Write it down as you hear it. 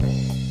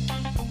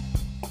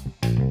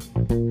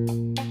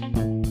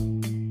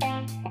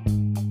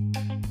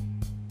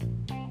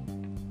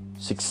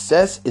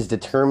Success is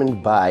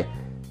determined by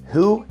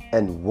who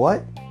and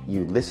what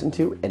you listen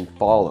to and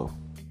follow.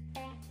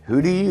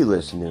 Who do you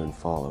listen to and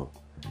follow?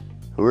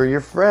 Who are your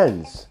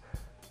friends?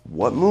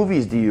 What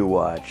movies do you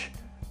watch?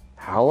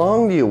 How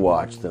long do you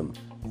watch them?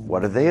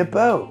 What are they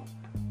about?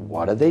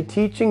 What are they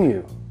teaching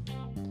you?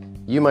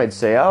 You might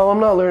say, I'm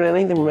not learning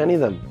anything from any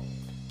of them.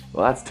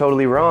 Well, that's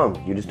totally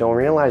wrong. You just don't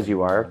realize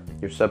you are.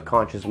 Your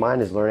subconscious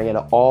mind is learning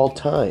at all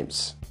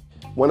times.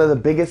 One of the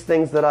biggest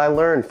things that I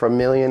learned from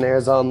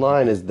Millionaires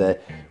Online is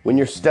that when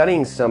you're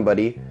studying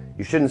somebody,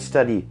 you shouldn't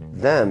study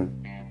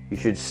them. You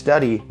should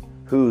study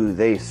who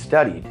they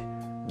studied,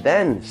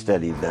 then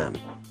study them.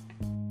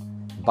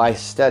 By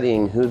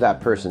studying who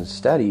that person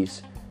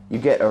studies, you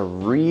get a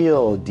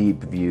real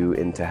deep view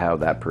into how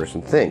that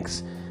person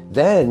thinks.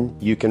 Then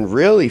you can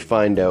really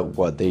find out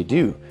what they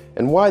do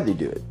and why they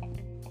do it.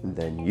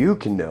 Then you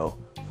can know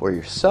for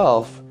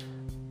yourself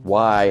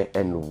why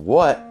and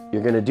what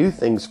you're going to do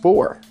things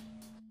for.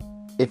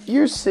 If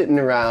you're sitting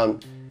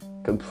around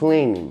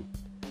complaining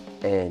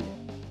and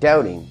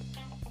doubting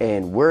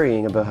and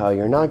worrying about how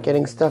you're not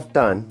getting stuff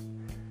done,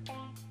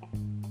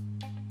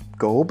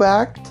 go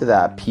back to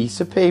that piece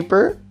of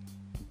paper.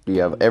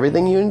 You have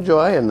everything you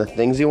enjoy and the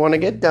things you want to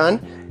get done,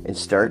 and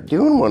start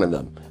doing one of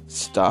them.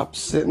 Stop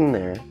sitting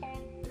there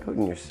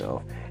doubting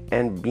yourself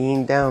and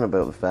being down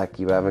about the fact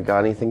you haven't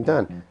got anything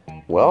done.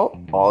 Well,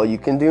 all you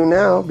can do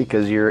now,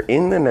 because you're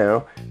in the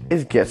now,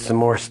 is get some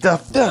more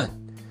stuff done.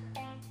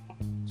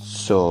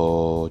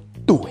 So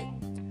do it.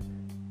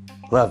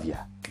 Love ya.